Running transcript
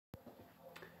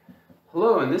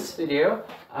Hello, in this video,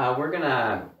 we're going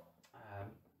to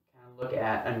kind of look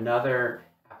at another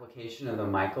application of the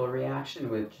Michael reaction,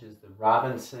 which is the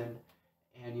Robinson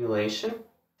Annulation.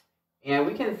 And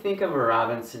we can think of a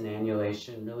Robinson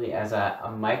Annulation really as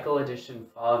a Michael addition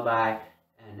followed by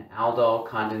an Aldol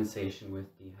condensation with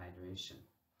dehydration.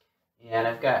 And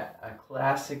I've got a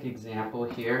classic example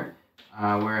here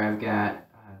where I've got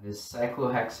this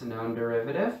cyclohexanone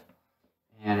derivative,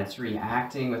 and it's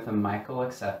reacting with a Michael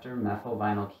acceptor, methyl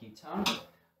vinyl ketone,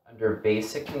 under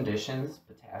basic conditions,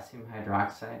 potassium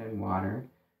hydroxide and water,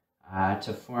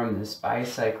 to form this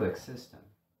bicyclic system.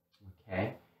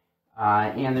 Okay,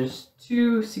 and there's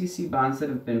two CC bonds that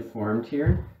have been formed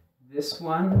here. This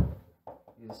one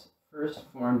is first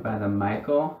formed by the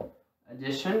Michael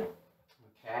addition,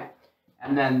 okay,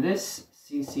 and then this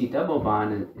CC double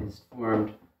bond is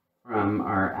formed from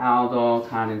our aldol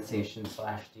condensation /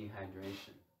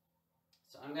 dehydration.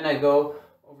 So I'm going to go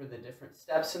over the different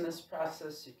steps in this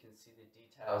process so you can see the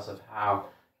details of how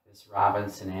this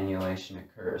Robinson annulation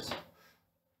occurs.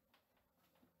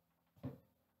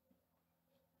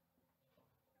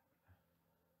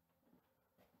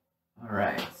 All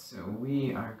right, so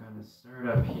we are going to start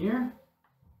up here.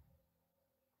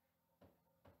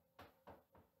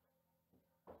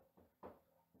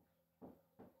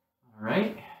 All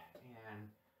right.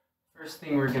 First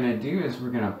thing we're going to do is we're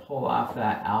going to pull off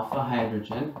that alpha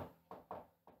hydrogen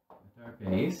with our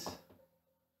base.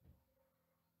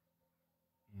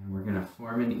 And we're going to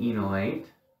form an enolate.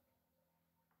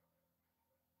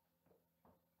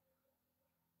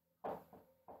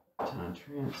 Proton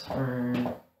transfer. Here's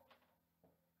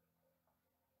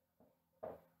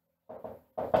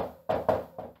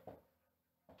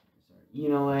our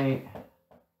enolate.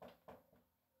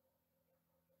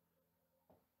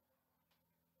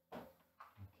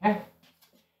 Okay,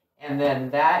 and then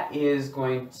that is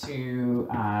going to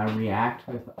react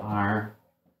with our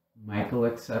Michael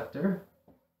acceptor.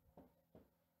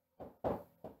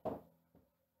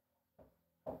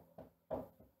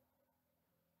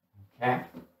 Okay, so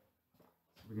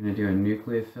we're going to do a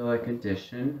nucleophilic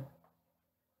addition.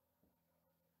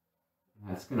 And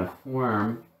that's going to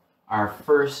form our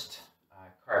first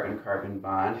carbon-carbon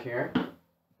bond here.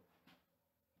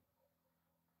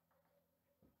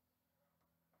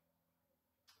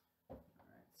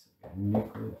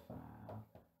 Nucleophile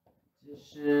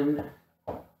addition.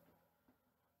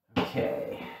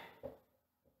 Okay.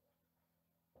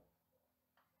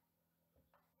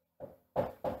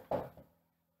 So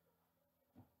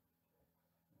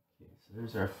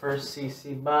there's our first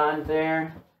CC bond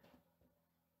there.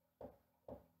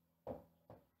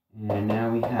 And now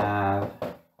we have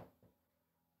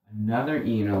another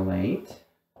enolate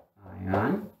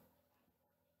ion.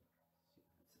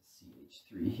 It's a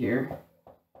CH3 here.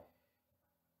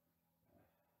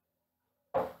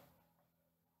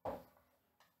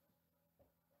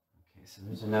 So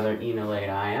there's another enolate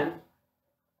ion,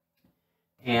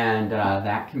 and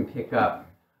that can pick up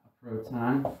a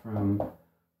proton from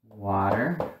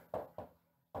water.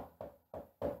 Okay,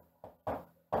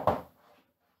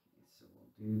 so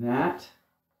we'll do that. So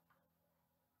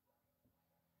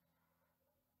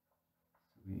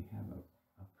we have a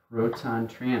proton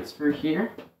transfer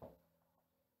here.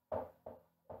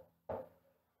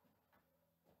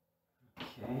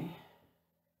 Okay.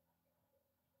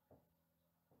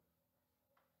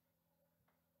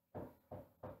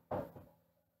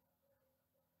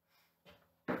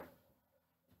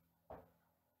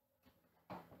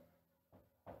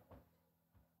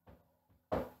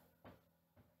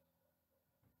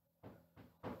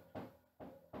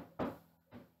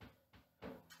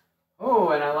 Oh,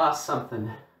 and I lost something.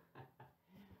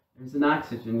 There's an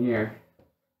oxygen here.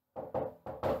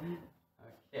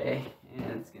 Okay,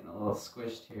 and it's getting a little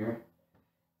squished here.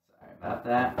 Sorry about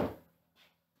that.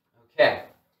 Okay,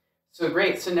 so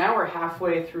great. So now we're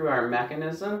halfway through our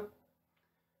mechanism.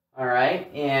 All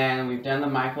right, and we've done the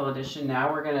Michael addition.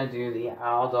 Now we're going to do the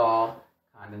aldol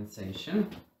condensation.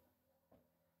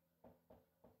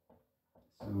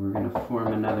 So we're going to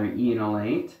form another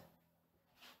enolate.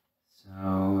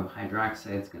 So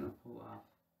hydroxide is going to pull off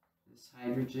this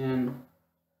hydrogen.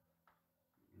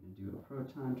 We're going to do a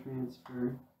proton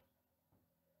transfer.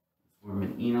 Form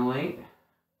an enolate.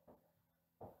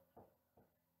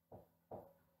 All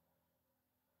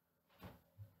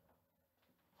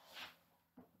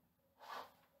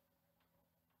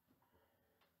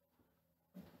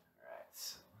right,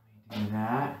 so let me do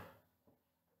that.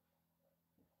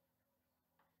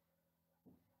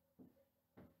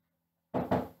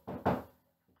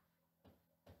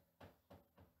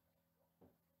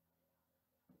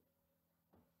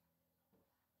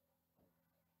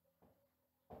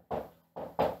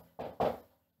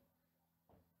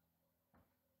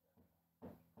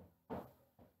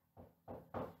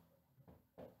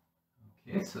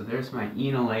 Okay, so there's my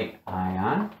enolate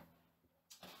ion.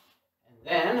 And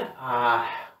then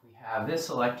we have this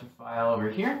electrophile over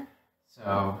here.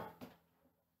 So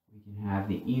we can have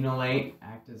the enolate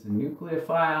act as a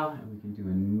nucleophile, and we can do a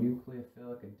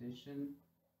nucleophilic addition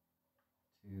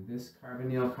to this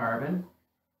carbonyl carbon.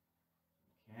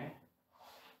 Okay,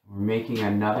 we're making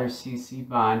another CC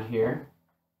bond here.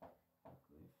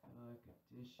 Nucleophilic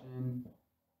addition.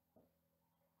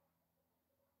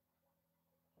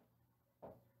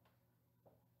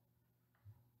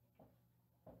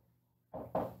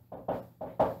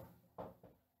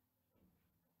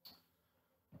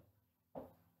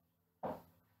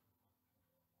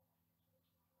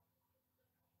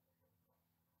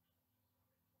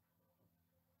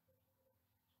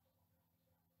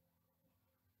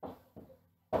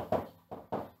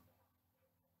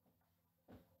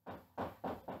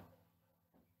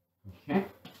 Okay,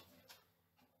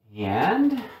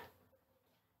 and we've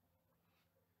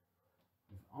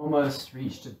almost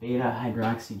reached a beta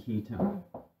hydroxyketone.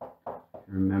 If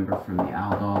you remember from the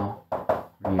Aldol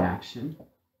reaction,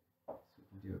 so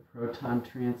we can do a proton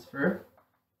transfer.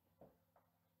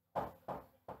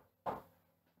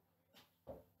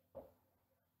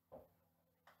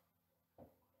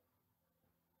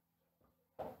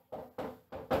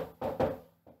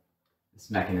 This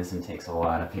mechanism takes a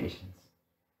lot of patience.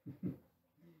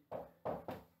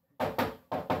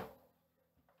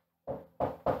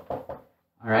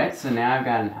 Alright, so now I've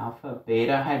got an alpha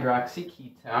beta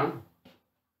hydroxyketone,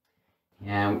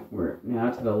 and we're now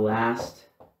to the last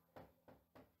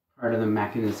part of the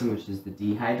mechanism, which is the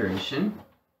dehydration.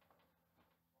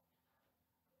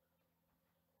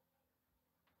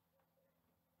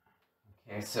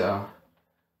 Okay, so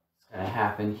what's going to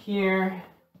happen here?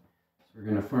 We're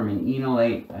going to form an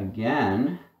enolate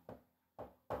again.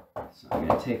 So I'm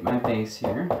going to take my base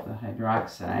here, the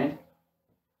hydroxide.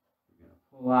 We're going to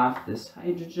pull off this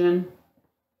hydrogen.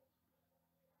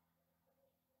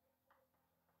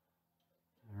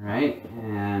 All right,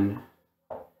 and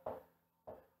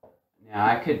now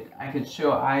I could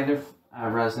show either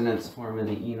resonance form of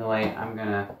the enolate. I'm going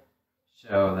to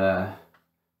show the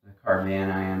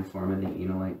carbanion form of the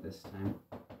enolate this time.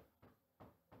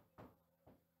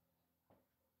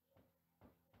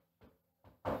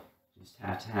 Just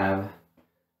have to have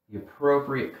the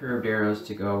appropriate curved arrows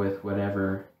to go with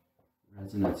whatever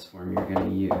resonance form you're going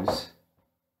to use.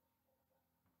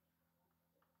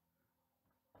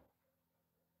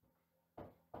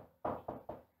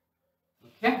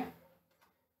 Okay,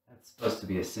 that's supposed to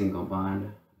be a single bond.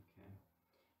 Okay,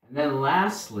 and then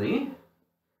lastly,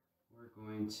 we're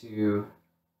going to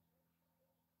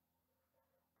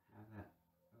have that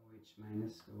OH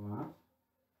minus go off.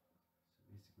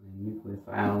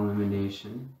 Nucleophile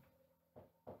elimination.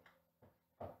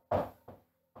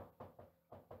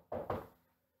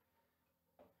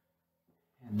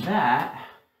 And that,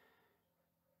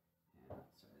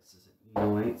 so this is an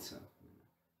enolate, so I'm going to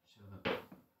show that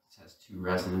this has two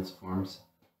resonance forms.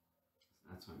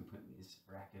 That's why I'm putting these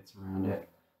brackets around it.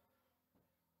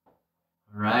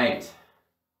 All right,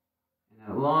 and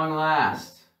at long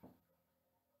last,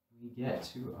 we get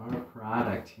to our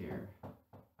product here.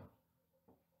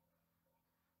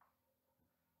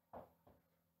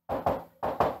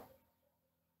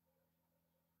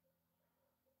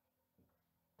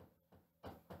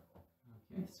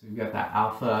 Okay, so we've got that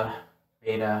alpha,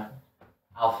 beta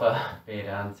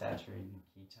unsaturated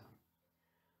ketone.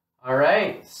 All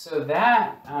right, so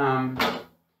that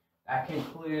that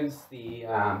concludes the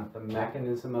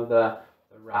mechanism of the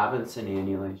Robinson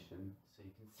annulation. So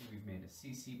you can see we've made a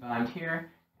CC bond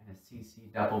here and a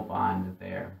CC double bond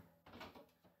there.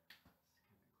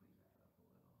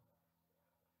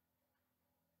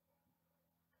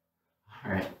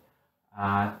 All right,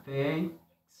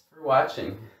 thanks for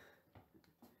watching.